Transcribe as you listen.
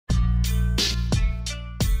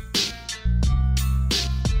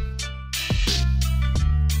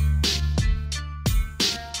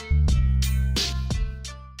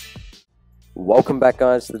Welcome back,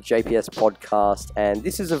 guys, to the JPS podcast. And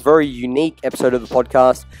this is a very unique episode of the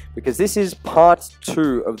podcast because this is part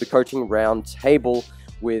 2 of the coaching roundtable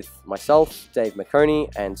with myself, Dave McConey,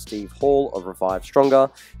 and Steve Hall of Revive Stronger.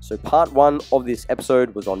 So part 1 of this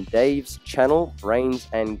episode was on Dave's channel, Brains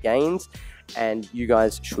and Gains, and you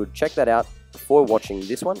guys should check that out before watching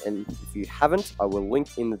this one. And if you haven't, I will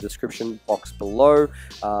link in the description box below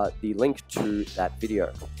the link to that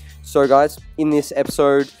video. So guys, in this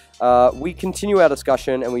episode, we continue our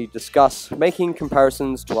discussion and we discuss making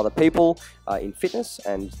comparisons to other people in fitness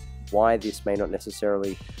and why this may not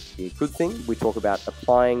necessarily be a good thing. We talk about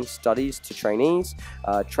applying studies to trainees,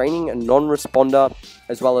 training a non-responder,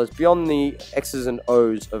 as well as beyond the X's and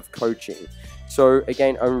O's of coaching. So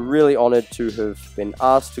again, I'm really honored to have been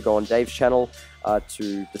asked to go on Dave's channel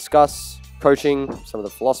to discuss coaching, some of the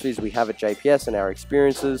philosophies we have at JPS and our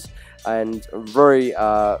experiences, and I'm very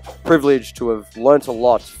privileged to have learnt a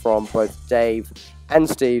lot from both Dave and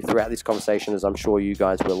Steve throughout this conversation, as I'm sure you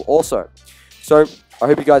guys will also. So I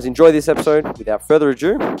hope you guys enjoy this episode. Without further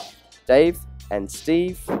ado, Dave and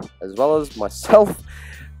Steve, as well as myself,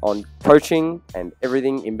 on coaching and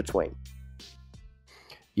everything in between.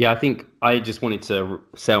 Yeah, I think I just wanted to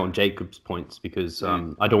say on Jacob's points because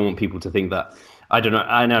I don't want people to think that, I don't know,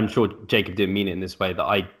 and I'm sure Jacob didn't mean it in this way,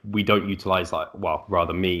 that we don't utilize I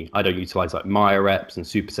don't utilize like Maya reps and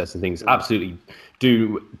supersets and things. Absolutely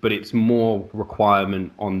do, but it's more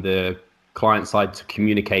requirement on the client side to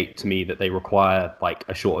communicate to me that they require like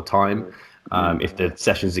a shorter time if the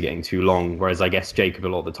sessions are getting too long. Whereas I guess Jacob, a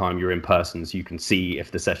lot of the time you're in person, so you can see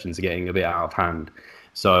if the sessions are getting a bit out of hand.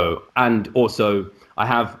 So, and also I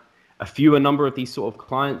have a fewer number of these sort of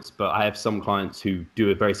clients, but I have some clients who do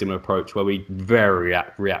a very similar approach where we very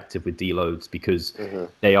reactive with deloads because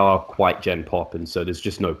they are quite gen pop, and so there's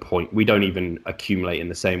just no point. We don't even accumulate in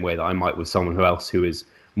the same way that I might with someone else who is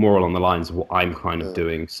more along the lines of what I'm kind of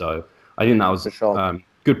doing. So I think that was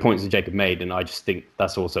good points that Jacob made, and I just think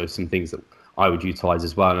that's also some things that I would utilize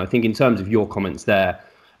as well. And I think in terms of your comments there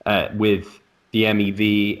with the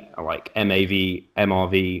MEV, like MAV,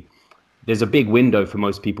 MRV, there's a big window for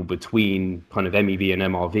most people between kind of MEV and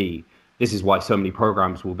MRV. This is why so many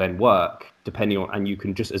programs will then work depending on, and you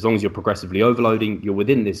can just, as long as you're progressively overloading, you're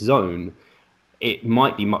within this zone, it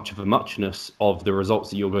might be much of a muchness of the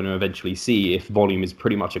results that you're going to eventually see if volume is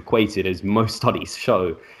pretty much equated, as most studies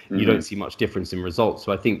show. You don't see much difference in results.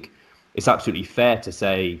 So I think it's absolutely fair to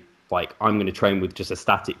say, like, I'm going to train with just a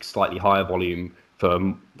static, slightly higher volume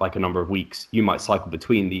for like a number of weeks. You might cycle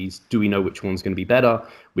between these. Do we know which one's going to be better?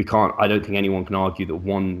 We can't. I don't think anyone can argue that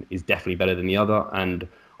one is definitely better than the other. And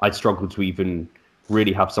I'd struggle to even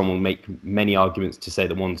really have someone make many arguments to say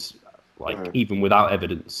that one's like even without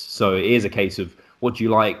evidence. So it is a case of what do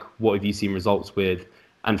you like? What have you seen results with?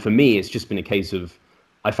 And for me, it's just been a case of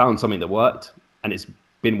I found something that worked and it's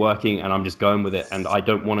been working and I'm just going with it. And I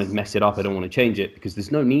don't want to mess it up. I don't want to change it because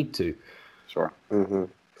there's no need to. Sure.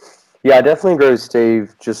 Yeah, I definitely agree with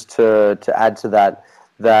Steve. Just to add to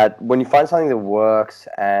that when you find something that works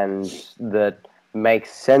and that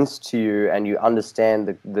makes sense to you and you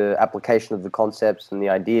understand the application of the concepts and the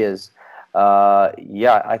ideas,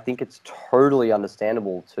 I think it's totally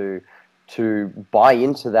understandable to buy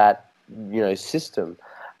into that, system.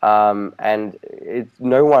 And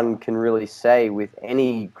no one can really say with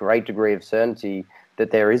any great degree of certainty that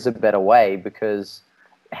there is a better way, because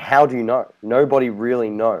how do you know? Nobody really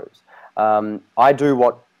knows. I do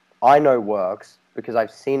what I know works because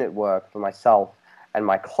I've seen it work for myself and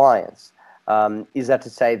my clients. Is that to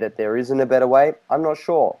say that there isn't a better way? I'm not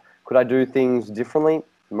sure. Could I do things differently?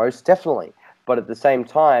 Most definitely. But at the same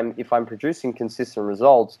time, if I'm producing consistent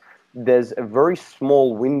results, there's a very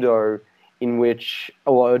small window in which,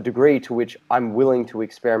 or a degree to which I'm willing to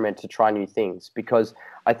experiment to try new things, because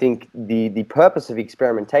I think the purpose of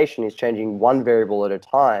experimentation is changing one variable at a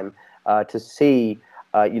time to see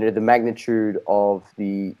the magnitude of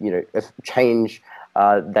the change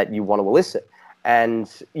that you want to elicit.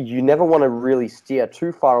 And you never want to really steer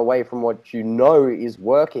too far away from what you know is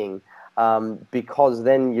working, because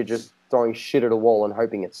then you're just throwing shit at a wall and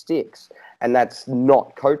hoping it sticks, and that's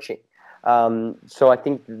not coaching. So I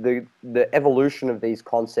think the evolution of these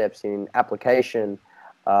concepts in application,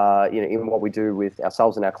 in what we do with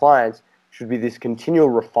ourselves and our clients, should be this continual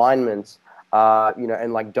refinement,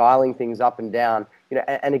 and like dialing things up and down.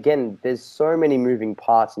 And again, there's so many moving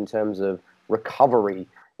parts in terms of recovery,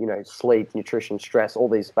 sleep, nutrition, stress, all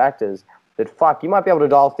these factors that you might be able to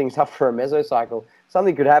dial things up for a mesocycle.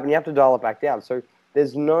 Something could happen, you have to dial it back down. So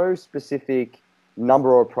there's no specific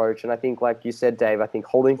number or approach. And I think, like you said, Dave, I think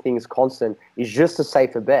holding things constant is just a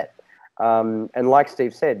safer bet. And like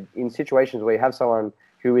Steve said, in situations where you have someone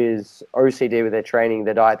who is OCD with their training,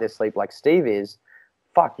 their diet, their sleep, like Steve is,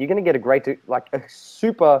 fuck, you're going to get a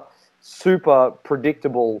super, super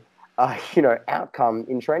predictable, outcome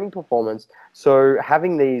in training performance. So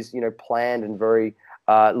having these, planned and very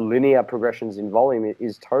linear progressions in volume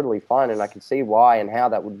is totally fine, and I can see why and how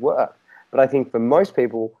that would work. But I think for most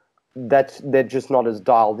people, they're just not as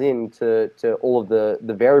dialed in to all of the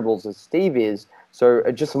variables as Steve is. So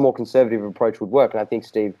just a more conservative approach would work. And I think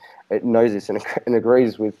Steve knows this and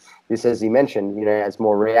agrees with this, as he mentioned, as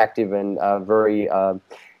more reactive and very,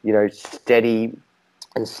 steady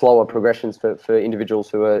and slower progressions for individuals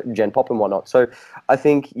who are Gen Pop and whatnot. So I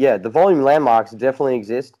think, the volume landmarks definitely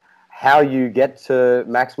exist. How you get to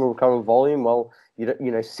maximum recoverable volume, well,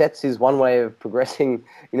 sets is one way of progressing,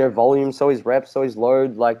 volume, so is reps, so is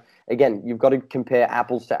load. Like, again, you've got to compare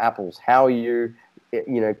apples to apples. How are you,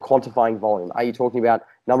 quantifying volume? Are you talking about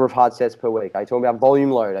number of hard sets per week? Are you talking about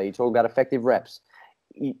volume load? Are you talking about effective reps?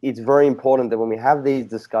 It's very important that when we have these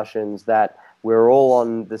discussions that we're all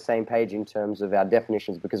on the same page in terms of our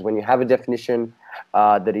definitions, because when you have a definition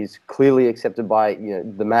that is clearly accepted by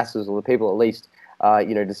the masses or the people at least,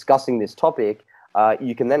 discussing this topic,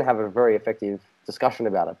 you can then have a very effective discussion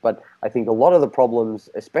about it. But I think a lot of the problems,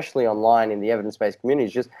 especially online in the evidence-based community,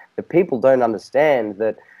 is just that people don't understand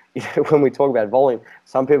that when we talk about volume,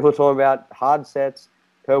 some people are talking about hard sets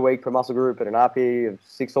per week per muscle group at an RPE of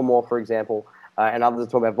 6 or more, for example, and others are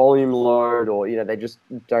talking about volume load, or they just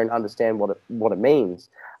don't understand what it means,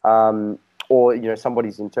 or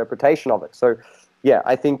somebody's interpretation of it. So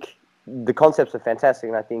I think the concepts are fantastic,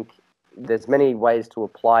 and I think there's many ways to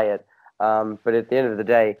apply it. But at the end of the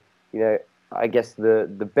day, I guess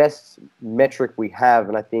the best metric we have,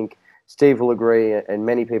 and I think Steve will agree, and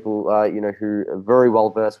many people, who are very well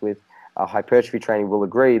versed with hypertrophy training will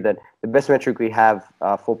agree, that the best metric we have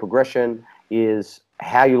for progression is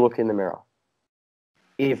how you look in the mirror.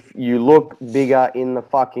 If you look bigger in the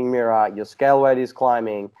fucking mirror, your scale weight is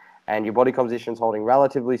climbing, and your body composition is holding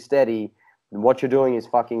relatively steady, then what you're doing is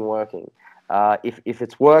fucking working. If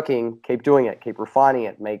it's working, keep doing it, keep refining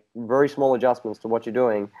it, make very small adjustments to what you're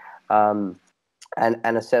doing, and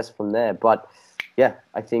assess from there. But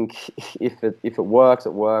I think if it works,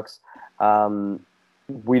 it works.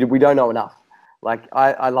 We don't know enough. Like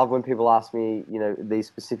I love when people ask me, these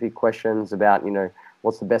specific questions about,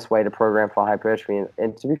 what's the best way to program for hypertrophy,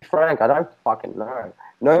 and to be frank, I don't fucking know.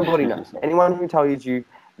 Nobody knows. Anyone who tells you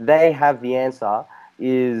they have the answer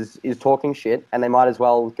is talking shit, and they might as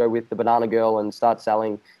well go with the banana girl and start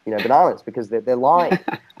selling, bananas, because they're lying.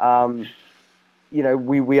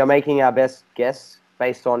 We are making our best guess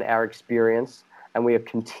based on our experience, and we are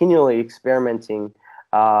continually experimenting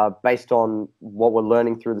based on what we're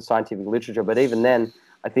learning through the scientific literature. But even then,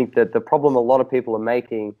 I think that the problem a lot of people are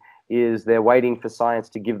making is they're waiting for science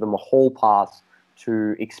to give them a hall pass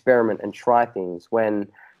to experiment and try things, when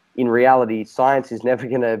in reality, science is never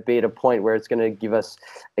going to be at a point where it's going to give us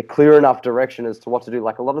a clear enough direction as to what to do.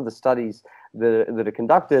 Like, a lot of the studies that are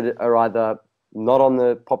conducted are either not on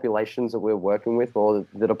the populations that we're working with or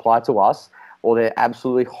that apply to us, or they're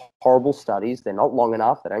absolutely horrible studies. They're not long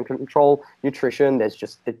enough. They don't control nutrition. There's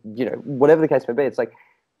just, whatever the case may be. It's like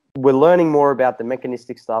we're learning more about the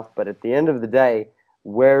mechanistic stuff, but at the end of the day,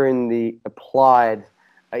 we're in the applied,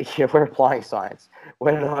 we're applying science.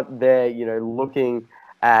 We're not there, looking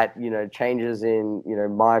at, changes in,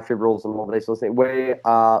 myofibrils and all these sorts of things. We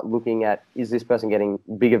are looking at, is this person getting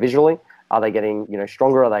bigger visually? Are they getting,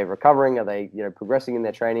 stronger? Are they recovering? Are they, progressing in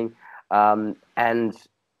their training? And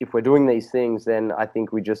if we're doing these things, then I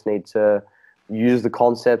think we just need to use the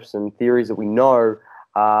concepts and theories that we know,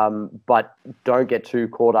 but don't get too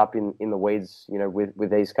caught up in the weeds, with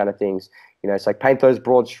these kind of things. It's like paint those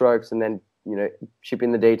broad strokes and then, chip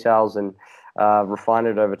in the details and refine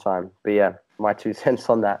it over time. But my 2 cents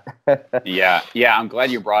on that. Yeah. I'm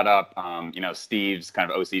glad you brought up, Steve's kind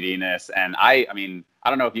of OCD-ness. And I mean, I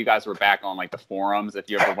don't know if you guys were back on like the forums, if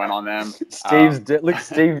you ever went on them. Look,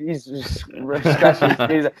 Steve, he's just scratching his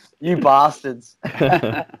knees. You bastards.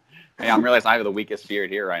 Hey, I'm realizing I have the weakest beard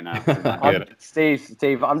here right now.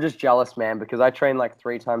 Steve, I'm just jealous, man, because I train like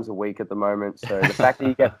 3 times a week at the moment. So the fact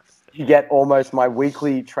that you get almost my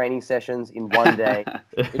weekly training sessions in one day,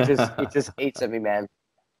 it just eats at me, man.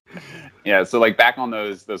 Yeah, so like back on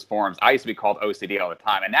those forums, I used to be called OCD all the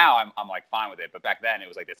time, and now I'm like fine with it. But back then it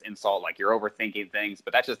was like this insult, like you're overthinking things.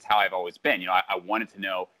 But that's just how I've always been. I wanted to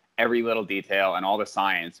know every little detail and all the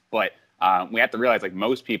science. But we have to realize like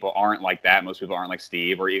most people aren't like that. Most people aren't like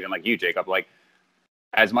Steve or even like you, Jacob. Like,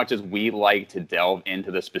 as much as we like to delve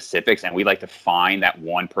into the specifics and we like to find that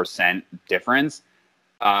 1% difference,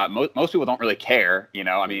 most people don't really care.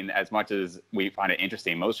 I mean, as much as we find it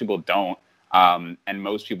interesting, most people don't. And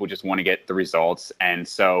most people just want to get the results. And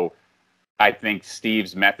so I think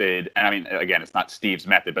Steve's method, and I mean, again, it's not Steve's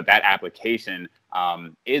method, but that application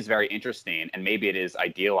is very interesting, and maybe it is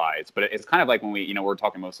idealized, but it's kind of like when we're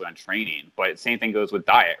talking mostly on training, but same thing goes with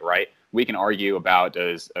diet, right? We can argue about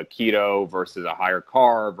does a keto versus a higher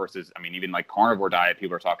carb versus, I mean, even like carnivore diet,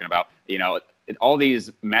 people are talking about, all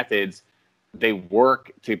these methods, they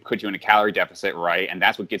work to put you in a calorie deficit, right? And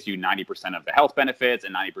that's what gets you 90% of the health benefits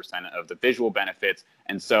and 90% of the visual benefits.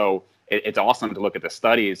 And so it's awesome to look at the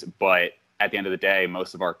studies, but at the end of the day,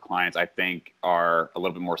 most of our clients, I think, are a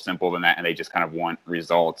little bit more simple than that, and they just kind of want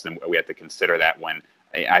results. And we have to consider that when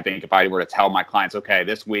I think if I were to tell my clients, okay,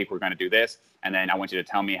 this week we're going to do this, and then I want you to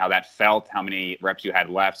tell me how that felt, how many reps you had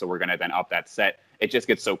left, so we're going to then up that set. It just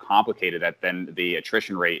gets so complicated that then the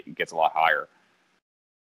attrition rate gets a lot higher.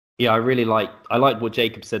 Yeah, I like what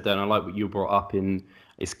Jacob said there, and I like what you brought up in.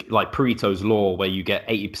 It's like Pareto's law, where you get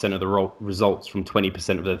 80% of the results from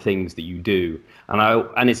 20% of the things that you do.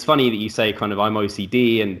 And it's funny that you say kind of I'm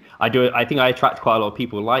OCD, and I think I attract quite a lot of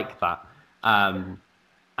people like that. And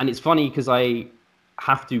it's funny because I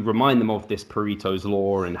have to remind them of this Pareto's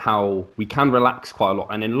law and how we can relax quite a lot.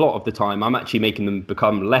 And in a lot of the time, I'm actually making them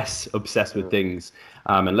become less obsessed with things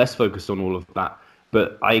and less focused on all of that.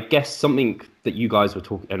 But I guess something that you guys were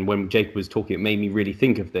talking, and when Jacob was talking, it made me really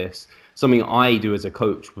think of this. Something I do as a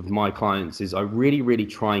coach with my clients is I really, really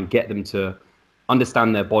try and get them to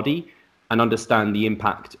understand their body and understand the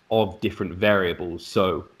impact of different variables.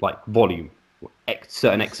 So like volume,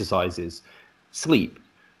 certain exercises, sleep,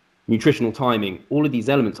 nutritional timing, all of these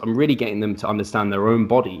elements, I'm really getting them to understand their own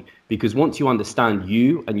body, because once you understand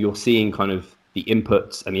you and you're seeing kind of the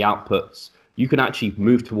inputs and the outputs, you can actually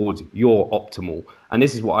move towards your optimal. And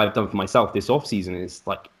this is what I've done for myself this off season. It's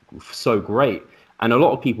like so great. And a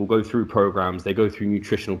lot of people go through programs, they go through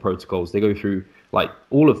nutritional protocols, they go through like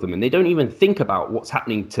all of them, and they don't even think about what's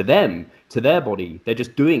happening to them, to their body. They're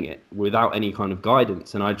just doing it without any kind of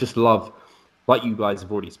guidance. And I just love, like you guys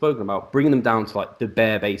have already spoken about, bringing them down to like the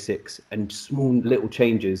bare basics and small little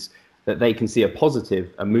changes that they can see are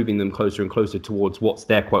positive, and moving them closer and closer towards what's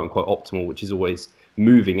their quote unquote optimal, which is always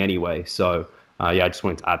moving anyway. So yeah, I just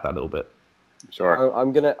wanted to add that little bit. Sure.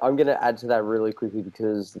 I'm gonna add to that really quickly,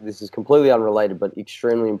 because this is completely unrelated but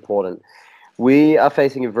extremely important. We are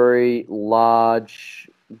facing a very large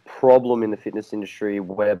problem in the fitness industry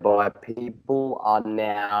whereby people are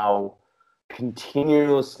now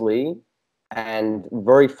continuously and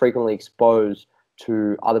very frequently exposed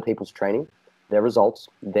to other people's training, their results,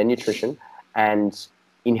 their nutrition, and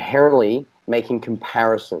inherently making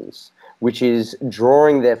comparisons, which is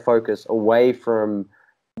drawing their focus away from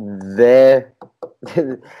their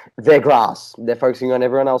grass. They're focusing on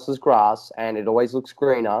everyone else's grass, and it always looks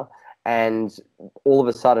greener, and all of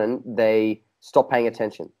a sudden they stop paying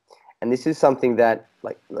attention. And this is something that,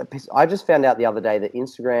 like, I just found out the other day that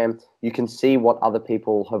Instagram, you can see what other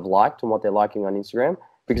people have liked and what they're liking on Instagram,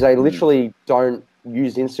 because I literally don't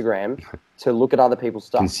use Instagram to look at other people's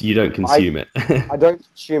stuff. You don't consume it. I don't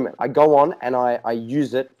consume it. I go on and I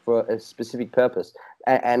use it for a specific purpose.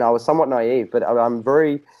 And I was somewhat naive, but I'm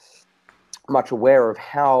very much aware of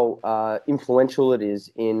how influential it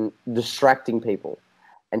is in distracting people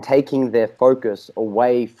and taking their focus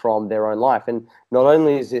away from their own life. And not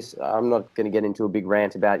only is this, I'm not going to get into a big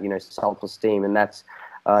rant about, self-esteem, and that's,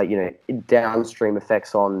 downstream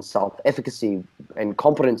effects on self-efficacy and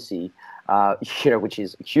competency, which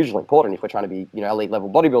is hugely important if we're trying to be, elite level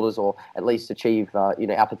bodybuilders, or at least achieve,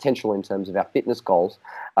 our potential in terms of our fitness goals.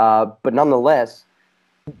 But nonetheless,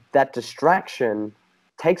 that distraction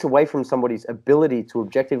takes away from somebody's ability to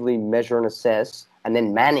objectively measure and assess and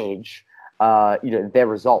then manage, their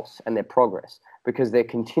results and their progress, because they're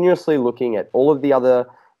continuously looking at all of the other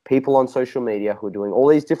people on social media who are doing all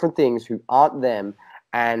these different things who aren't them.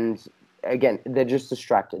 And again, they're just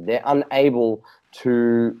distracted. They're unable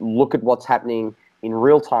to look at what's happening in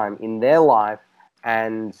real time in their life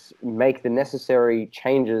and make the necessary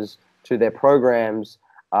changes to their programs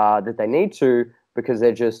that they need to, because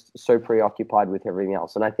they're just so preoccupied with everything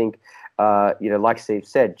else. And I think, like Steve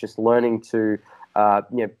said, just learning to,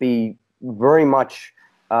 be very much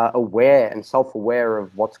aware and self-aware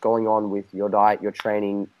of what's going on with your diet, your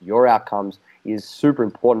training, your outcomes is super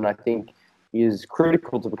important. I think is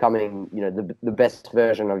critical to becoming, the best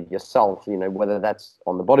version of yourself, whether that's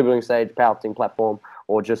on the bodybuilding stage, powerlifting platform,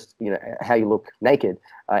 or just, how you look naked.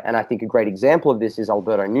 And I think a great example of this is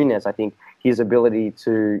Alberto Nunez. I think his ability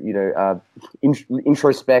to,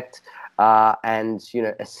 introspect and,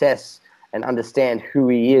 assess and understand who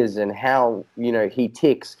he is and how, he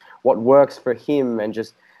ticks, what works for him, and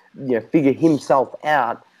just, figure himself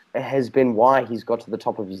out, has been why he's got to the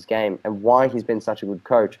top of his game and why he's been such a good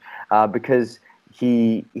coach, because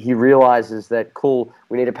he realizes that, cool,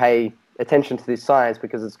 we need to pay attention to this science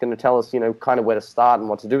because it's going to tell us, kind of where to start and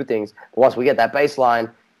what to do with things. But once we get that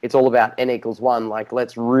baseline, it's all about n=1. Like,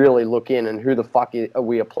 let's really look in and who the fuck are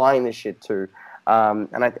we applying this shit to?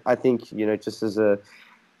 And I think, just as a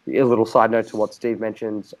little side note to what Steve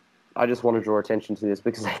mentioned, I just want to draw attention to this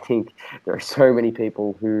because I think there are so many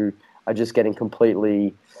people who are just getting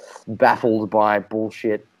completely baffled by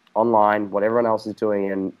bullshit online, what everyone else is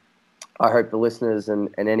doing. And I hope the listeners and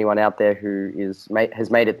anyone out there who has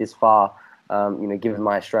made it this far, given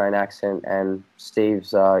my Australian accent and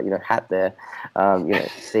Steve's, hat there,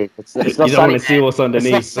 Steve, it's not you don't sunny, want to see what's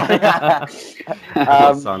underneath.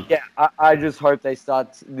 I just hope they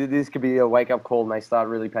start. This could be a wake-up call, and they start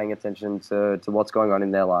really paying attention to what's going on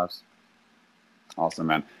in their lives. Awesome,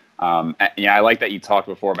 man. I like that you talked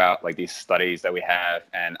before about like these studies that we have,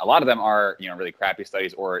 and a lot of them are, really crappy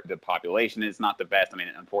studies, or the population is not the best. I mean,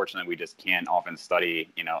 unfortunately, we just can't often study,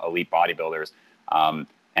 elite bodybuilders.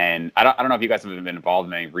 And I don't know if you guys have been involved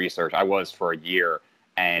in any research. I was for a year,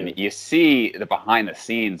 and you see the behind the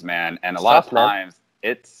scenes, man. And a lot of times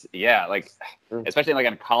it's, especially like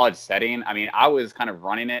in a college setting. I mean, I was kind of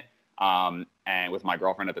running it, and with my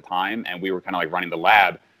girlfriend at the time, and we were kind of like running the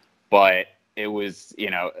lab, but it was,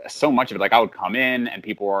 so much of it, like I would come in and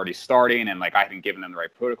people were already starting and like I hadn't given them the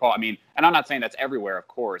right protocol. I mean, and I'm not saying that's everywhere, of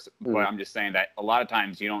course, but I'm just saying that a lot of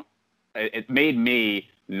times it made me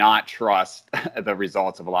not trust the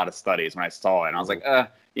results of a lot of studies when I saw it. And I was like,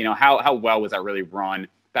 how well was that really run?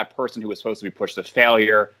 That person who was supposed to be pushed to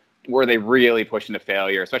failure, were they really pushing to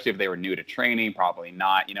failure? Especially if they were new to training, probably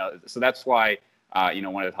not, so that's why, one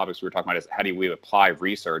of the topics we were talking about is how do we apply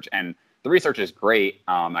research? And the research is great.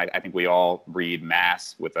 I think we all read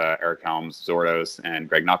Mass with Eric Helms, Zordos, and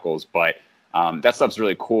Greg Nuckols, but that stuff's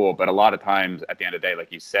really cool. But a lot of times at the end of the day,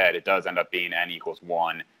 like you said, it does end up being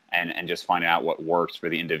n=1 and just finding out what works for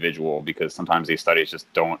the individual, because sometimes these studies just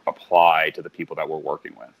don't apply to the people that we're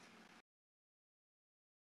working with.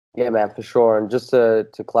 Yeah, man, for sure. And just to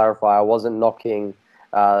clarify, I wasn't knocking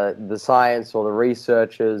the science or the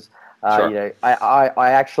researchers. Sure.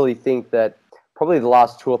 I actually think that probably the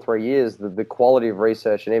last 2 or 3 years, the quality of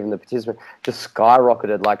research and even the participant just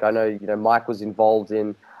skyrocketed. Like I know, Mike was involved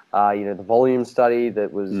in, the volume study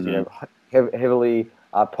that was, heavily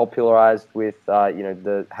popularized with,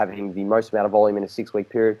 having the most amount of volume in a 6-week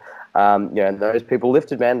period. And those people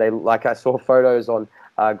lifted, man. I saw photos on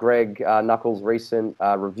Greg Nuckols' recent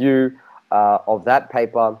review of that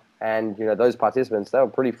paper, and those participants, they were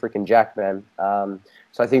pretty freaking jacked, man.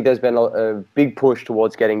 So I think there's been a big push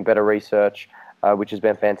towards getting better research, which has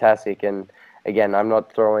been fantastic. And again, I'm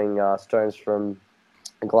not throwing stones from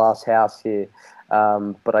a glass house here,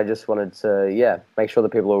 but I just wanted to, make sure that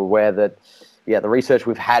people are aware that, the research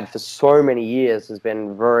we've had for so many years has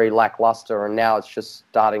been very lackluster, and now it's just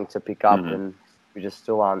starting to pick up, and we just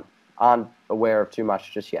still aren't aware of too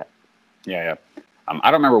much just yet. Yeah. I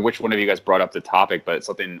don't remember which one of you guys brought up the topic, but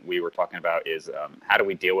something we were talking about is how do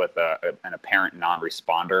we deal with an apparent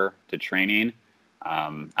non-responder to training?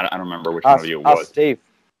 I don't remember which one of you it was. Steve.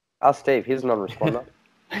 He's a non-responder.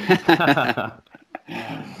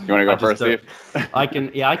 You want to go first, Steve? I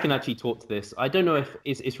can actually talk to this. I don't know if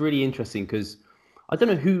it's really interesting because I don't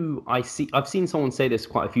know who I see. I've seen someone say this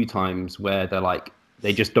quite a few times where they're like,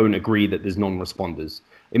 they just don't agree that there's non-responders.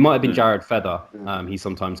 It might have been Jared Feather. He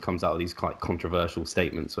sometimes comes out with these quite controversial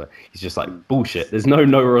statements where he's just like, bullshit, there's no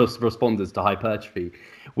responders to hypertrophy,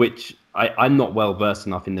 which I'm not well versed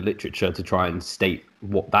enough in the literature to try and state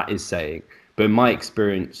what that is saying. But in my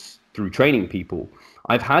experience through training people,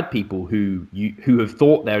 I've had people who have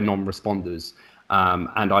thought they're non-responders,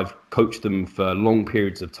 and I've coached them for long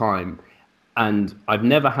periods of time, and I've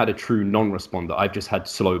never had a true non-responder. I've just had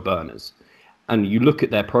slow burners. And you look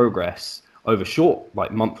at their progress over short,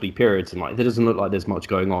 like monthly periods, and like it doesn't look like there's much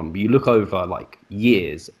going on. But you look over like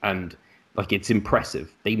years, and like it's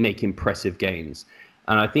impressive. They make impressive gains.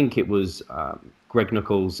 And I think it was Greg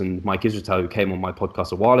Nuckols and Mike Israetel who came on my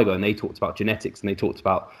podcast a while ago, and they talked about genetics, and they talked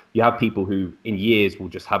about you have people who in years will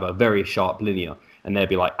just have a very sharp linear, and they'll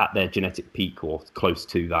be like at their genetic peak or close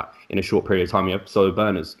to that in a short period of time. You have slow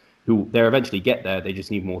burners who they eventually get there, they just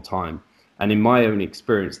need more time. And in my own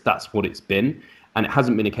experience, that's what it's been. And it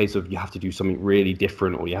hasn't been a case of you have to do something really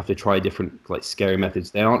different or you have to try different, like, scary methods.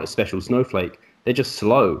 They aren't a special snowflake. They're just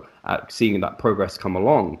slow at seeing that progress come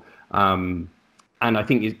along. And I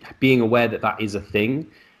think being aware that that is a thing,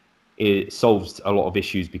 it solves a lot of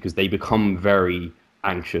issues because they become very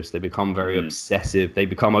anxious. They become very obsessive. They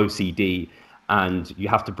become OCD. And you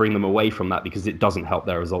have to bring them away from that because it doesn't help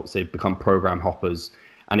their results. They become program hoppers.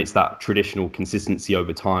 And it's that traditional consistency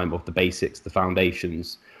over time of the basics, the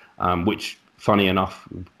foundations, which, funny enough,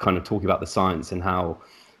 kind of talking about the science and how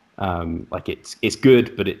like it's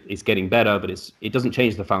good, but it's getting better, but it doesn't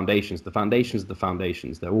change the foundations. The foundations are the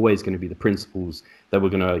foundations. They're always going to be the principles that we're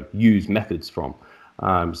going to use methods from.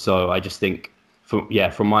 So I just think,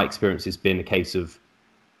 from my experience, it's been a case of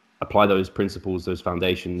apply those principles, those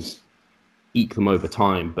foundations, eke them over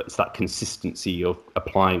time, but it's that consistency of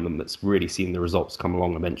applying them that's really seen the results come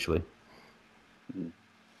along eventually.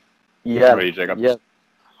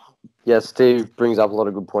 Yeah, Steve brings up a lot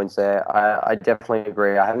of good points there. I definitely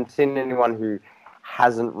agree. I haven't seen anyone who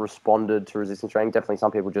hasn't responded to resistance training. Definitely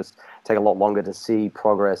some people just take a lot longer to see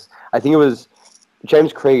progress. I think it was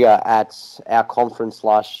James Krieger at our conference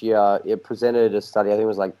last year. It presented a study, I think it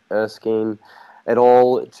was like Erskine et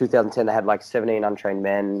al. 2010, they had like 17 untrained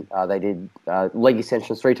men. They did leg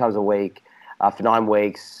extensions 3 times a week for 9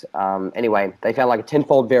 weeks. Anyway, they found like a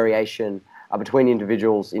 10-fold variation between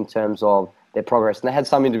individuals in terms of their progress, and they had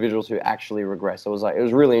some individuals who actually regressed. So it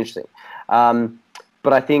was really interesting.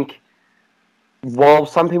 But I think while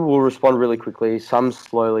some people will respond really quickly, some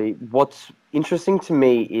slowly, what's interesting to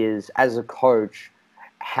me is, as a coach,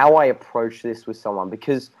 how I approach this with someone.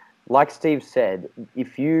 Because like Steve said,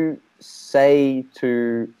 if you say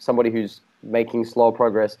to somebody who's making slow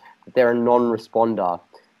progress that they're a non-responder,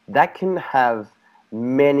 that can have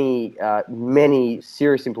many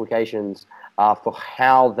serious implications for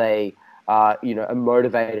how they are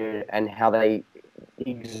motivated and how they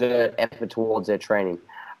exert effort towards their training.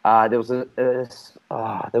 There was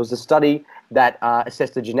a study that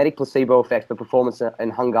assessed the genetic placebo effect for performance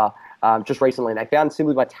and hunger just recently. And they found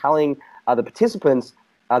simply by telling the participants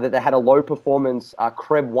that they had a low performance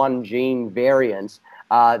CREB1 gene variant,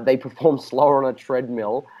 they performed slower on a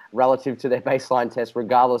treadmill relative to their baseline test,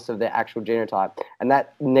 regardless of their actual genotype. And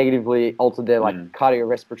that negatively altered their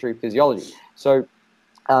cardiorespiratory physiology. So,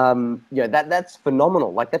 that's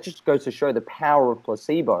phenomenal. Like, that just goes to show the power of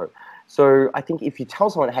placebo. So I think if you tell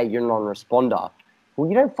someone, hey, you're a non-responder, well,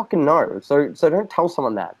 you don't fucking know. So don't tell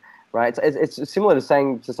someone that, right? It's similar to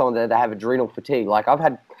saying to someone that they have adrenal fatigue. Like, I've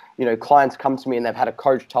had, clients come to me and they've had a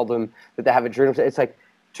coach tell them that they have adrenal fatigue. It's like,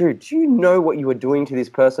 dude, do you know what you were doing to this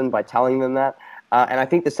person by telling them that? And I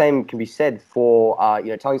think the same can be said for,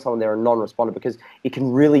 telling someone they're a non-responder, because it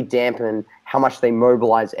can really dampen how much they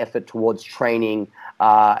mobilize effort towards training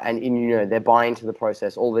and their buy into the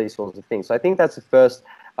process, all these sorts of things. So I think that's the first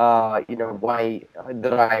way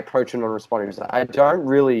that I approach a non-responder. I don't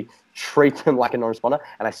really treat them like a non-responder,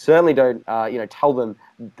 and I certainly don't, tell them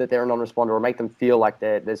that they're a non-responder or make them feel like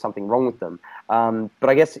there's something wrong with them. But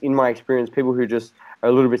I guess in my experience, people who just are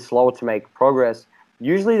a little bit slower to make progress,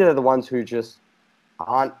 usually they're the ones who just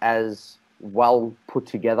aren't as well put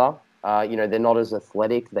together. They're not as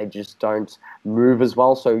athletic. They just don't move as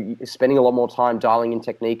well. So spending a lot more time dialing in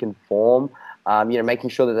technique and form, making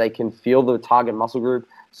sure that they can feel the target muscle group.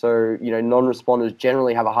 So, non-responders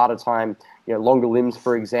generally have a harder time, longer limbs,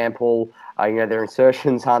 for example, their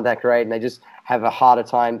insertions aren't that great, and they just have a harder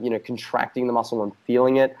time, contracting the muscle and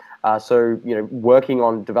feeling it. So, working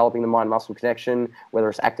on developing the mind-muscle connection, whether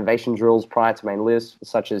it's activation drills prior to main lifts,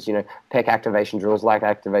 such as, pec activation drills, lat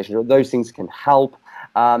activation drills, those things can help.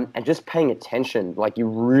 And just paying attention, like, you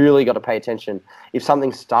really got to pay attention. If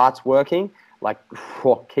something starts working, like,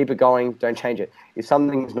 keep it going, don't change it. If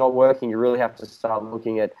something's not working, you really have to start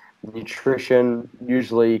looking at nutrition.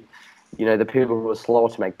 Usually, the people who are slower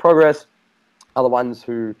to make progress are the ones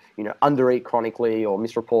who, undereat chronically or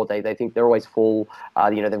misreport. They think they're always full.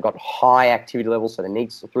 They've got high activity levels, so their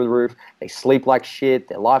needs are through the roof. They sleep like shit.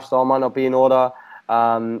 Their lifestyle might not be in order.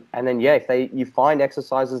 And then, if you find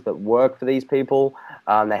exercises that work for these people,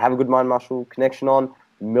 they have a good mind-muscle connection on,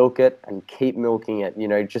 milk it and keep milking it.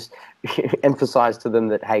 Just emphasize to them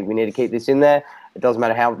that, hey, we need to keep this in there. It doesn't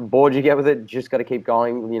matter how bored you get with it, you just got to keep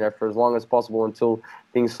going, for as long as possible until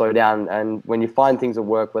things slow down. And when you find things that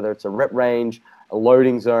work, whether it's a rep range, a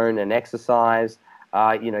loading zone, an exercise,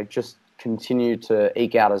 just continue to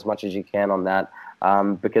eke out as much as you can on that.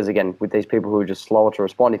 Because again, with these people who are just slower to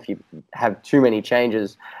respond, if you have too many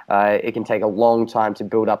changes, it can take a long time to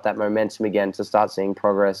build up that momentum again to start seeing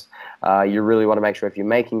progress. You really want to make sure, if you're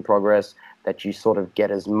making progress, that you sort of get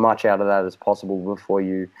as much out of that as possible before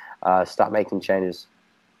you start making changes.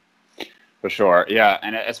 For sure. Yeah.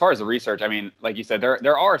 And as far as the research, I mean, like you said,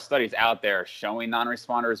 there are studies out there showing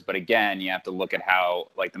non-responders, but again, you have to look at how,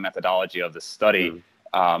 like, the methodology of the study.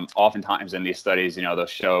 Oftentimes in these studies, they'll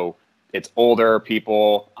show it's older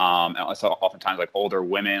people, and also oftentimes like older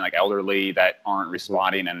women, like elderly, that aren't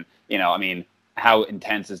responding. And, I mean, how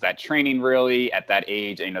intense is that training really at that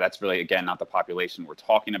age? That's really, again, not the population we're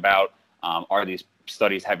talking about. Are these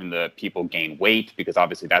studies having the people gain weight, because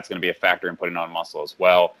obviously that's going to be a factor in putting on muscle as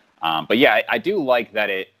well. But yeah, I do like that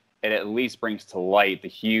it at least brings to light the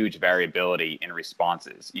huge variability in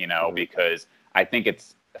responses, because I think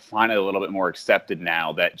it's finally a little bit more accepted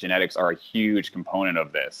now that genetics are a huge component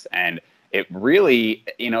of this. And it really,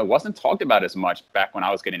 it wasn't talked about as much back when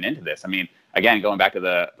I was getting into this. I mean, again, going back to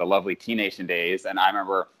the lovely T Nation days, and I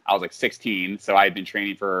remember I was like 16, so I had been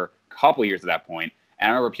training for a couple years at that point. And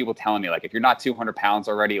I remember people telling me, like, if you're not 200 pounds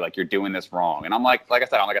already, like, you're doing this wrong. And I'm like I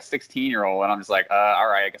said, I'm like a 16-year-old, and I'm just like, all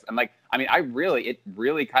right, I guess. I'm like, I mean, it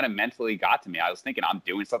really kind of mentally got to me. I was thinking, I'm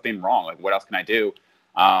doing something wrong. Like, what else can I do?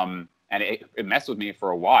 And it messed with me for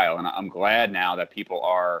a while. And I'm glad now that people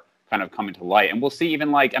are kind of coming to light. And we'll see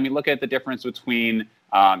even look at the difference between,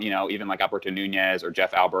 even like Alberto Nunez or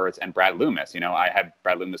Jeff Alberts and Brad Loomis. I had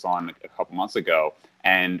Brad Loomis on a couple months ago,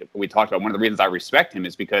 and we talked about one of the reasons I respect him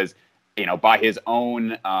is because, by his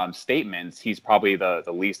own statements, he's probably the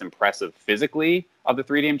least impressive physically of the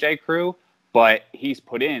 3DMJ crew, but he's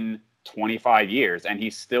put in 25 years and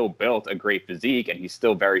he's still built a great physique and he's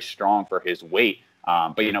still very strong for his weight.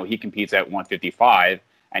 But, he competes at 155,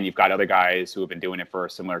 and you've got other guys who have been doing it for a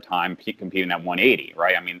similar time competing at 180,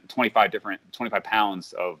 right? I mean, 25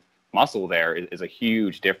 pounds of muscle there is a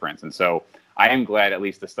huge difference. And so I am glad at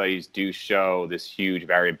least the studies do show this huge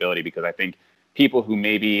variability, because I think people who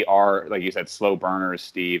maybe are, like you said, slow burners,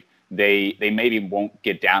 Steve, they maybe won't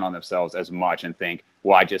get down on themselves as much and think,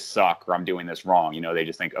 well, I just suck or I'm doing this wrong. They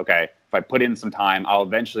just think, okay, if I put in some time, I'll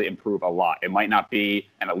eventually improve a lot. It might not be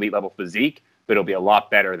an elite level physique, but it'll be a lot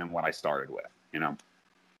better than what I started with,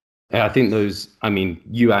 Yeah, I think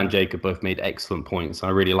you and Jacob both made excellent points. I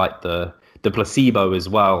really like the placebo as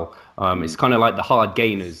well. It's kind of like the hard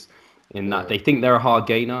gainers, in that they think they're a hard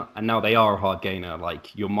gainer, and now they are a hard gainer.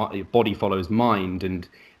 Like your body follows mind, and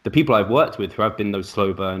the people I've worked with who have been those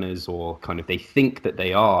slow burners, or kind of they think that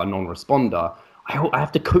they are a non-responder, I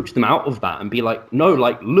have to coach them out of that and be like, no,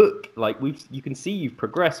 like, look, like you can see you've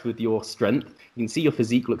progressed with your strength. You can see your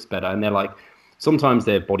physique looks better. And they're like, sometimes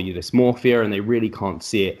their body dysmorphia and they really can't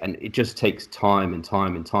see it. And it just takes time and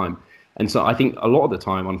time and time. And so I think a lot of the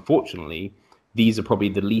time, unfortunately, these are probably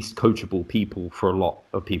the least coachable people for a lot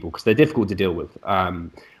of people, because they're difficult to deal with.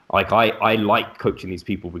 I like coaching these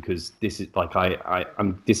people, because this is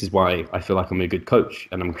this is why I feel like I'm a good coach,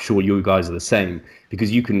 and I'm sure you guys are the same,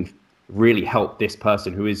 because you can really help this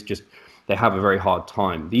person who is just, they have a very hard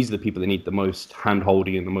time. These are the people that need the most hand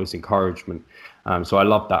holding and the most encouragement. So I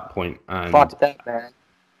love that point. And fuck that, man.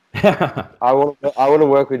 I want to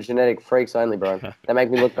work with genetic freaks only, bro. They make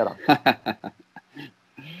me look better.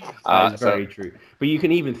 That's very true. But you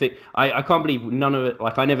can even think, I can't believe none of it,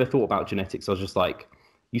 like, I never thought about genetics. I was just like,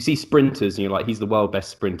 you see sprinters and you're like, he's the world best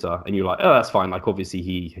sprinter, and you're like, oh, that's fine, like, obviously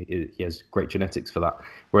he has great genetics for that.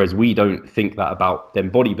 Whereas we don't think that about them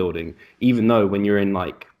bodybuilding, even though when you're in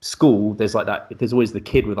like school, there's always the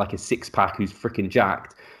kid with like a six-pack who's freaking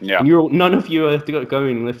jacked. Yeah. And none of you are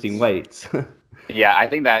going and lifting weights. Yeah, I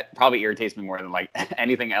think that probably irritates me more than like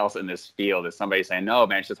anything else in this field, is somebody saying, no,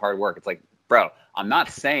 man, it's just hard work. It's like, bro, I'm not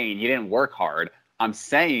saying you didn't work hard. I'm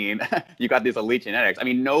saying you got these elite genetics. I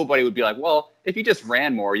mean, nobody would be like, well, if you just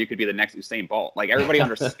ran more, you could be the next Usain Bolt. Like, everybody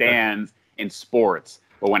understands in sports,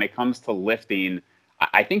 but when it comes to lifting,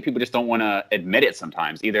 I think people just don't want to admit it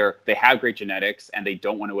sometimes. Either they have great genetics and they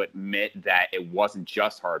don't want to admit that it wasn't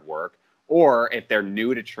just hard work, or if they're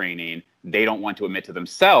new to training, they don't want to admit to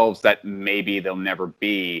themselves that maybe they'll never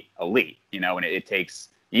be elite, and it takes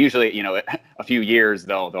usually, a few years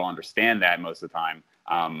they'll understand that most of the time.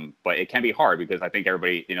 But it can be hard, because I think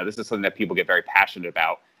everybody, this is something that people get very passionate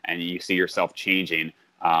about, and you see yourself changing.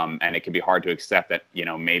 And it can be hard to accept that,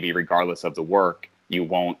 maybe regardless of the work, you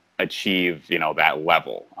won't achieve, that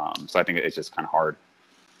level. So I think it's just kind of hard.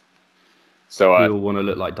 So we all want to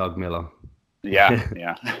look like Doug Miller.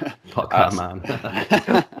 Yeah. Fuck that, man.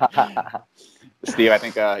 Steve, I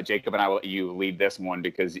think Jacob and you lead this one,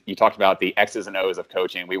 because you talked about the X's and O's of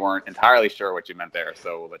coaching. We weren't entirely sure what you meant there,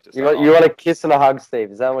 so let's just. You want a kiss and a hug,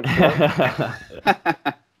 Steve? Is that what you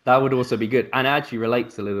want? That would also be good, and it actually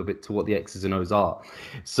relates a little bit to what the X's and O's are.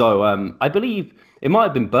 So I believe it might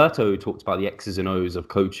have been Berto who talked about the X's and O's of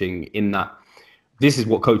coaching, in that this is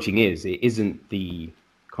what coaching is. It isn't the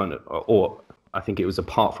kind of, or I think it was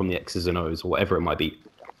apart from the X's and O's, or whatever it might be,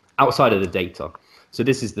 outside of the data. So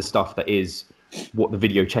this is the stuff that is what the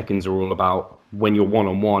video check-ins are all about. When you're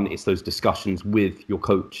one-on-one, it's those discussions with your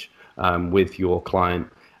coach, with your client,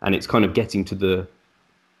 and it's kind of getting to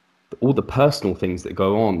all the personal things that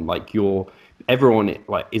go on. Like everyone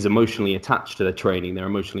like is emotionally attached to their training, they're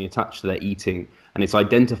emotionally attached to their eating, and it's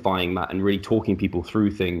identifying that and really talking people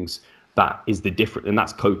through things that is the different, and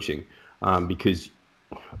that's coaching. because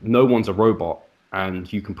no one's a robot,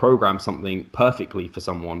 and you can program something perfectly for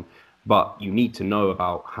someone, but you need to know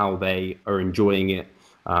about how they are enjoying it,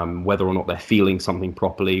 whether or not they're feeling something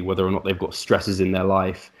properly, whether or not they've got stresses in their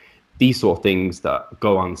life, these sort of things that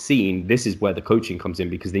go unseen. This is where the coaching comes in,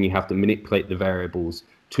 because then you have to manipulate the variables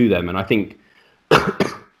to them. And I think,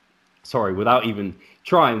 sorry, without even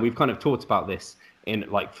trying, we've kind of talked about this in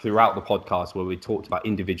like throughout the podcast, where we talked about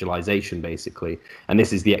individualization basically, and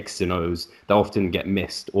this is the X's and O's that often get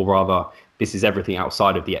missed, or rather this is everything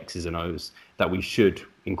outside of the X's and O's that we should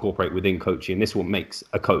incorporate within coaching. And this is what makes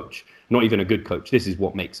a coach, not even a good coach. This is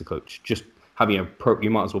what makes a coach. Just having you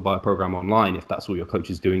might as well buy a program online if that's all your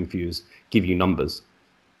coach is doing for you, is give you numbers.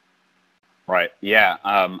 Right. Yeah.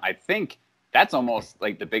 I think that's almost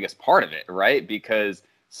like the biggest part of it, right? Because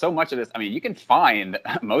so much of this, I mean, you can find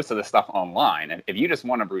most of the stuff online. If you just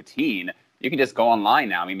want a routine, you can just go online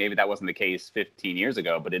now. I mean, maybe that wasn't the case 15 years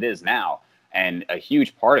ago, but it is now. And a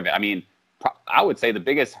huge part of it, I mean, I would say the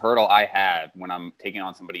biggest hurdle I have when I'm taking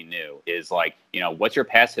on somebody new is like, what's your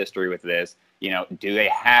past history with this? Do they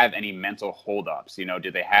have any mental holdups?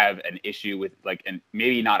 Do they have an issue with like, and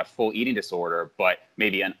maybe not a full eating disorder, but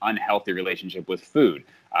maybe an unhealthy relationship with food?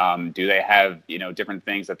 Do they have, different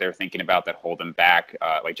things that they're thinking about that hold them back?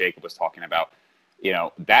 Like Jacob was talking about,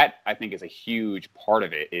 that I think is a huge part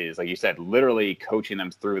of it, is like you said, literally coaching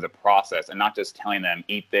them through the process and not just telling them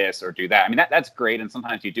eat this or do that. I mean, that's great. And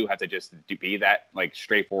sometimes you do have to just be that like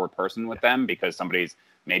straightforward person with them, because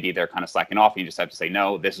maybe they're kind of slacking off and you just have to say,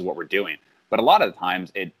 no, this is what we're doing. But a lot of the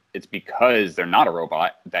times it's because they're not a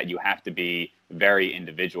robot that you have to be very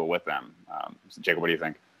individual with them. So Jacob, what do you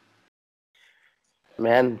think?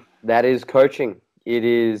 Man, that is coaching. It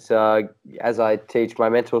is, as I teach my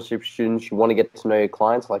mentorship students, you want to get to know your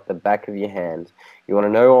clients like the back of your hand. You want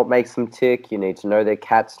to know what makes them tick. You need to know their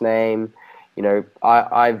cat's name.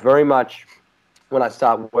 I very much, when I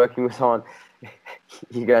start working with someone,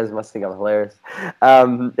 you guys must think I'm hilarious.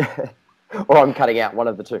 Or I'm cutting out, one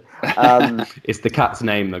of the two. It's the cat's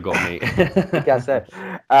name that got me.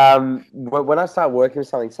 When I start working with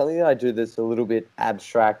something that I do that's a little bit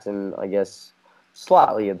abstract and I guess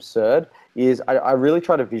slightly absurd, is I really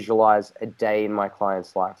try to visualize a day in my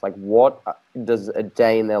client's life. Like, what does a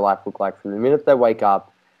day in their life look like from the minute they wake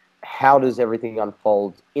up? How does everything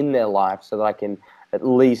unfold in their life, so that I can at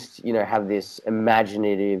least, have this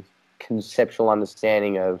imaginative, conceptual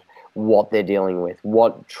understanding of what they're dealing with,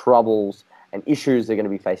 what troubles and issues they're going to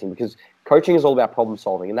be facing. Because coaching is all about problem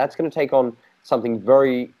solving, and that's going to take on something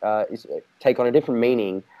take on a different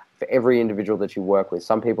meaning for every individual that you work with.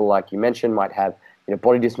 Some people, like you mentioned, might have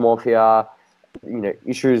body dysmorphia,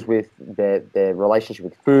 issues with their relationship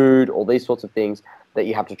with food, all these sorts of things that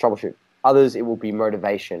you have to troubleshoot. Others, it will be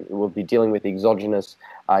motivation. It will be dealing with exogenous,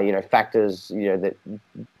 factors, that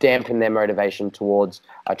dampen their motivation towards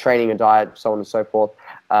training, a diet, so on and so forth.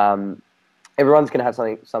 Everyone's going to have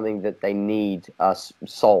something that they need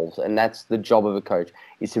solved, and that's the job of a coach,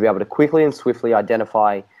 is to be able to quickly and swiftly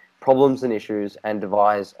identify problems and issues and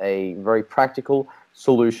devise a very practical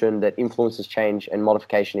solution that influences change and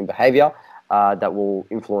modification in behavior that will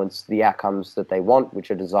influence the outcomes that they want,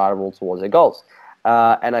 which are desirable towards their goals.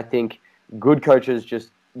 And I think good coaches just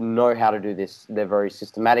know how to do this. They're very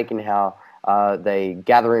systematic in how they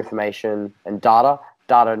gather information and data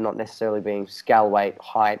not necessarily being scale, weight,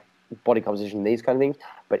 height, body composition, these kind of things,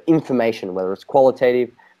 but information, whether it's qualitative,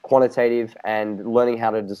 quantitative, and learning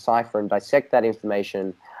how to decipher and dissect that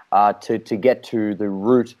information to get to the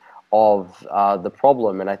root of the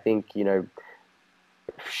problem. And I think, there's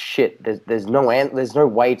no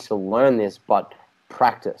way to learn this but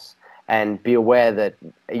practice, and be aware that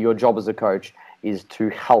your job as a coach is to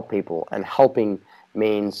help people, and helping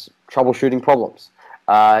means troubleshooting problems.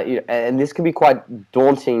 And this can be quite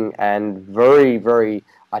daunting and very, very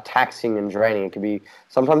taxing and draining. It can be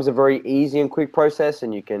sometimes a very easy and quick process,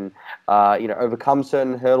 and you can overcome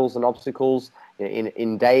certain hurdles and obstacles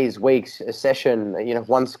in days, weeks, a session,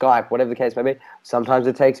 one Skype, whatever the case may be. Sometimes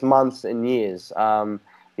it takes months and years, but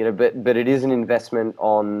it is an investment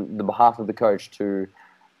on the behalf of the coach to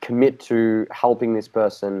commit to helping this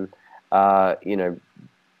person,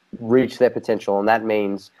 reach their potential. And that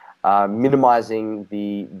means minimizing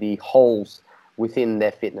the holes within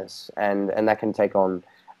their fitness. And that can take on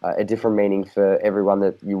a different meaning for everyone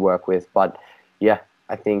that you work with. But yeah,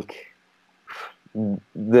 I think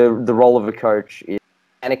the role of a coach is,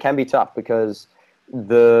 and it can be tough, because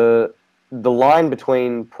the line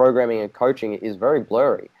between programming and coaching is very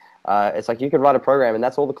blurry. It's like you could write a program and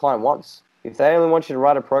that's all the client wants. If they only want you to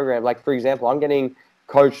write a program, like for example, I'm getting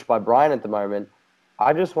coached by Brian at the moment.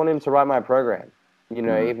 I just want him to write my program.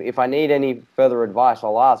 If I need any further advice,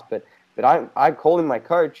 I'll ask. But But I call him my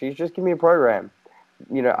coach. He's just give me a program.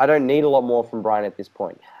 I don't need a lot more from Brian at this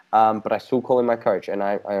point. But I still call him my coach, and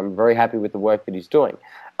I am very happy with the work that he's doing.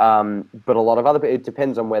 But a lot of other people, it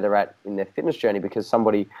depends on where they're at in their fitness journey, because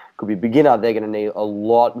somebody could be a beginner. They're going to need a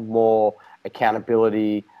lot more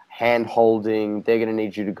accountability, hand-holding. They're going to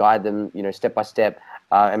need you to guide them, step by step,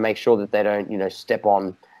 and make sure that they don't, step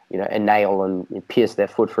on, a nail and pierce their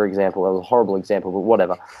foot, for example. That was a horrible example, but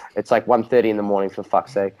whatever. It's like 1:30 in the morning, for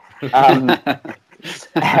fuck's sake. But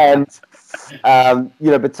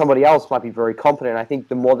somebody else might be very competent. I think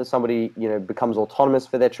the more that somebody, becomes autonomous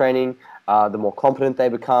for their training, the more competent they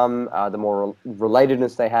become, the more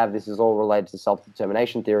relatedness they have. This is all related to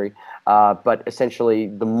self-determination theory. But essentially,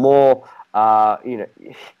 the more,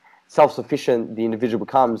 self-sufficient the individual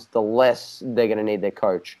becomes, the less they're going to need their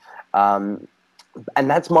coach. And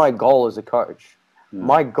that's my goal as a coach.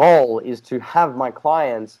 My goal is to have my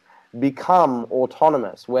clients become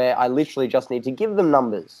autonomous, where I literally just need to give them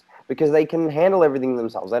numbers, because they can handle everything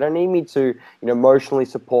themselves. They don't need me to, emotionally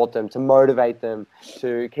support them, to motivate them,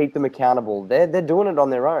 to keep them accountable. They're doing it on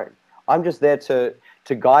their own. I'm just there to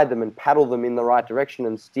guide them and paddle them in the right direction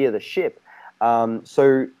and steer the ship.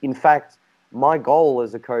 So, in fact, my goal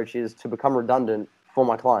as a coach is to become redundant for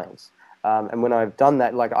my clients. And when I've done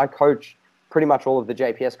that, like, I coach pretty much all of the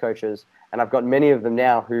JPS coaches, and I've got many of them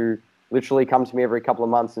now who literally come to me every couple of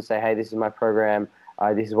months and say, hey, this is my program.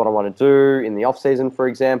 This is what I want to do in the off season, for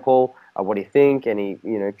example. What do you think? Any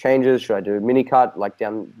changes? Should I do a mini cut like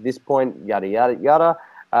down this point? Yada yada yada.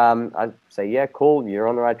 I say, yeah, cool. You're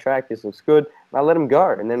on the right track. This looks good. And I let them go.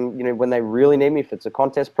 And then when they really need me, if it's a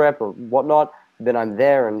contest prep or whatnot, then I'm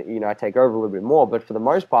there and I take over a little bit more. But for the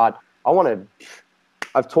most part,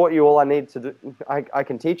 I've taught you all I need to do. I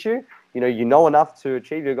can teach you. You know enough to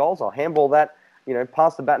achieve your goals. I'll handball that.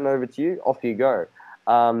 Pass the baton over to you. Off you go.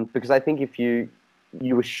 Because I think if you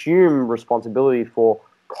assume responsibility for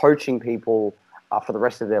coaching people for the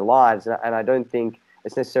rest of their lives, and I don't think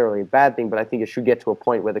it's necessarily a bad thing, but I think it should get to a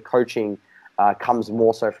point where the coaching comes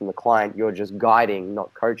more so from the client. You're just guiding,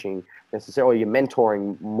 not coaching necessarily. You're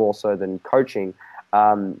mentoring more so than coaching.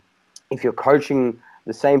 If you're coaching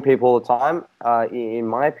the same people all the time, in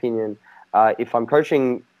my opinion, if I'm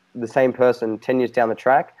coaching the same person 10 years down the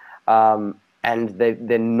track, and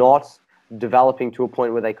they're not developing to a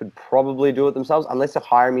point where they could probably do it themselves, unless they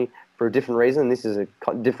hire me for a different reason. This is a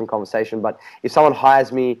different conversation, but if someone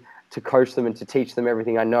hires me to coach them and to teach them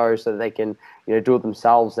everything I know so that they can do it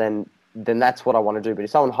themselves, then that's what I want to do. But if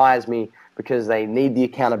someone hires me because they need the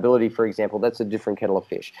accountability, for example, that's a different kettle of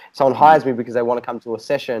fish. Someone hires me because they want to come to a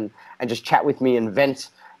session and just chat with me and vent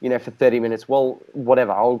for 30 minutes, well,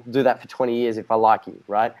 whatever, I'll do that for 20 years if I like you,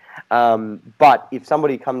 right? But if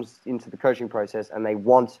somebody comes into the coaching process and they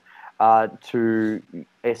want to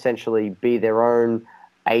essentially be their own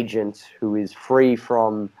agent who is free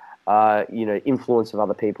from influence of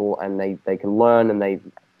other people, and they can learn and they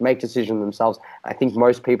make decisions themselves, I think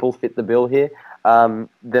most people fit the bill here,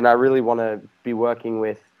 then I really want to be working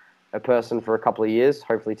with a person for a couple of years,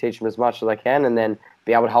 hopefully teach them as much as I can, and then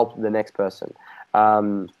be able to help the next person.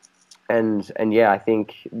 And yeah, I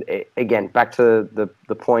think, again, back to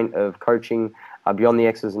the point of coaching beyond the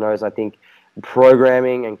X's and O's, I think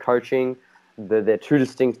programming and coaching, they're two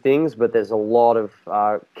distinct things, but there's a lot of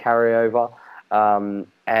carryover,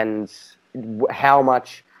 and how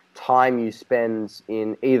much time you spend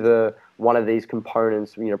in either one of these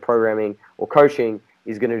components, programming or coaching,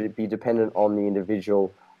 is going to be dependent on the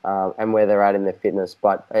individual and where they're at in their fitness.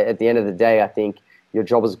 But at the end of the day, I think your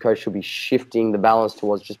job as a coach should be shifting the balance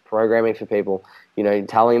towards just programming for people,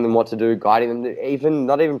 telling them what to do, guiding them,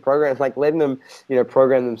 not even programs, like letting them,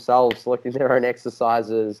 program themselves, selecting their own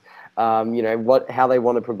exercises, how they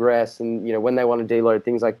want to progress, and, when they want to deload,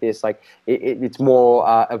 things like this. Like it's more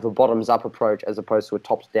of a bottoms up approach as opposed to a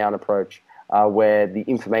tops down approach, where the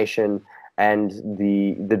information and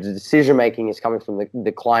the decision making is coming from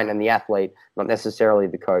the client and the athlete, not necessarily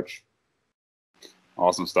the coach.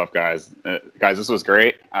 Awesome stuff, guys. Guys, this was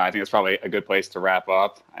great. I think it's probably a good place to wrap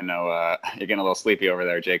up. I know you're getting a little sleepy over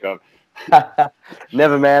there, Jacob.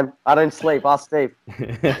 Never, man. I don't sleep. Ask Steve.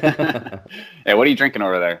 Hey, what are you drinking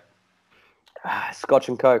over there? Scotch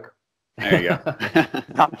and Coke. There you go.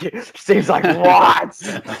 Steve's like, what?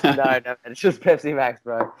 No, it's just Pepsi Max,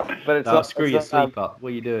 bro. But it's not. Screw your sleep up. What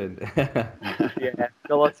are you doing? Yeah,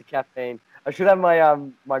 got lots of caffeine. I should have my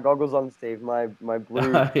my goggles on, Steve. My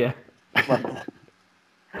blue. Yeah.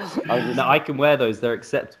 No, I can wear those. They're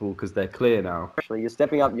acceptable because they're clear now. Actually, you're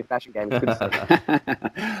stepping up your fashion game. It's good to see.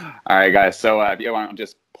 All right, guys. So if you want to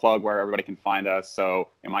just plug where everybody can find us. So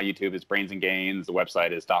my YouTube is Brains and Gains. The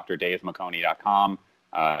website is drdavemacone.com.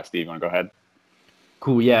 Steve, you want to go ahead?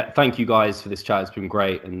 Cool. Yeah. Thank you guys for this chat. It's been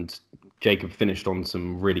great. And Jacob finished on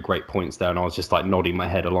some really great points there. And I was just like nodding my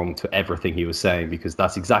head along to everything he was saying, because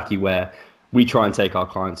that's exactly where we try and take our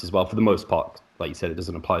clients as well, for the most part. Like you said, it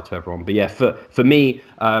doesn't apply to everyone. But yeah, for me,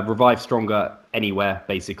 Revive Stronger anywhere,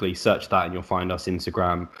 basically. Search that and you'll find us: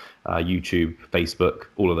 Instagram, YouTube, Facebook,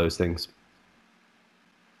 all of those things.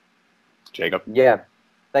 Jacob? Yeah.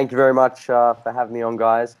 Thank you very much for having me on,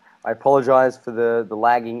 guys. I apologize for the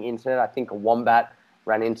lagging internet. I think a wombat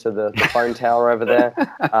ran into the phone tower over there,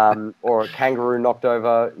 or a kangaroo knocked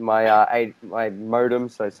over my modem,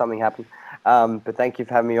 so something happened. But thank you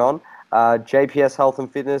for having me on. JPS Health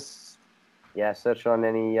and Fitness, yeah, search on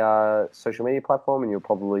any social media platform and you'll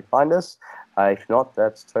probably find us. If not,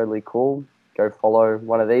 that's totally cool. Go follow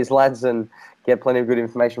one of these lads and get plenty of good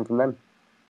information from them.